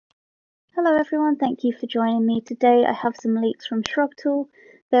Hello everyone, thank you for joining me. Today I have some leaks from Shrugtal.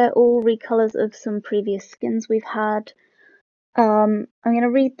 They're all recolours of some previous skins we've had. I'm going to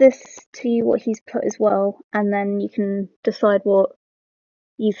read this to you what he's put as well, and then you can decide what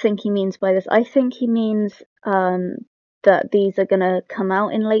you think he means by this. I think he means that these are going to come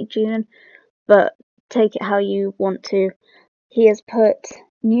out in late June, but take it how you want to. He has put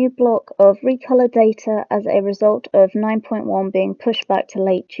new block of recolour data as a result of 9.1 being pushed back to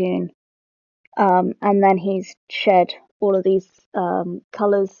late June. And then he's shared all of these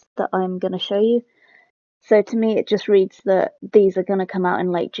colours that I'm going to show you. So to me, it just reads that these are going to come out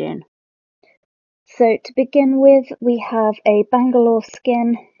in late June. So to begin with, we have a Bangalore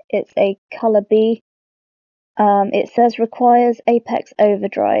skin. It's a colour B. It says requires Apex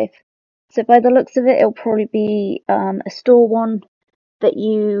Overdrive. So by the looks of it, it'll probably be a store one that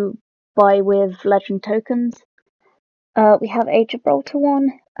you buy with legend tokens. We have a Gibraltar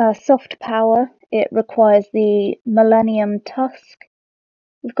one, soft power. It requires the Millennium Tusk.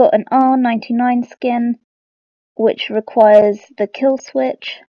 We've got an R99 skin, which requires the Kill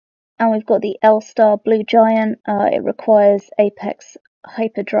Switch. And we've got the L-Star Blue Giant. It requires Apex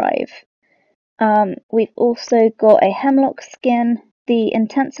Hyperdrive. We've also got a Hemlock skin, the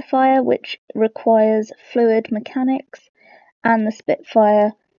Intensifier, which requires Fluid Mechanics, and the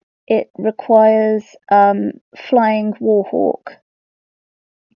Spitfire. It requires Flying Warhawk.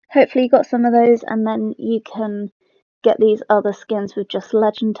 Hopefully you got some of those, and then you can get these other skins with just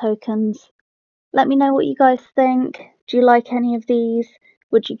legend tokens. Let me know what you guys think. Do you like any of these?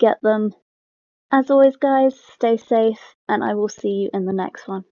 Would you get them? As always guys, stay safe, and I will see you in the next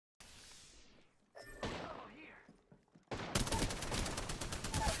one.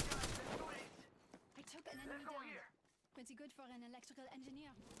 I took an enemy down. Pretty good for an electrical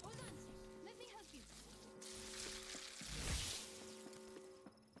engineer. Hold on. Let me help you.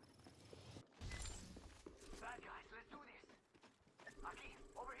 Bad guys, let's do this. Aki,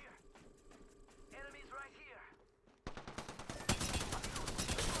 over here. Enemies right here.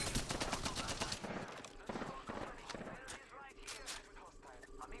 Enemies right here.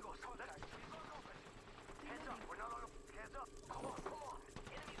 Amigos, contact. Heads up, we're not on. Heads up. Come on, come on.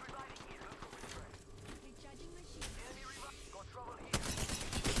 Enemies reviving here. Recharging my shield. Enemy revive. Got trouble here.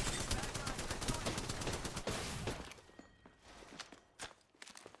 Bad guys, let's do this.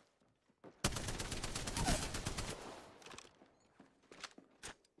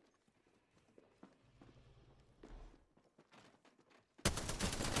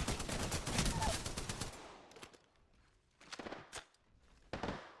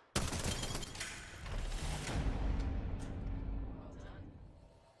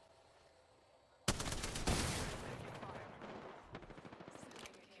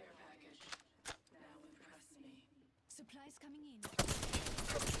 Supplies coming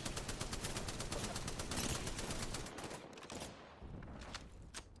in.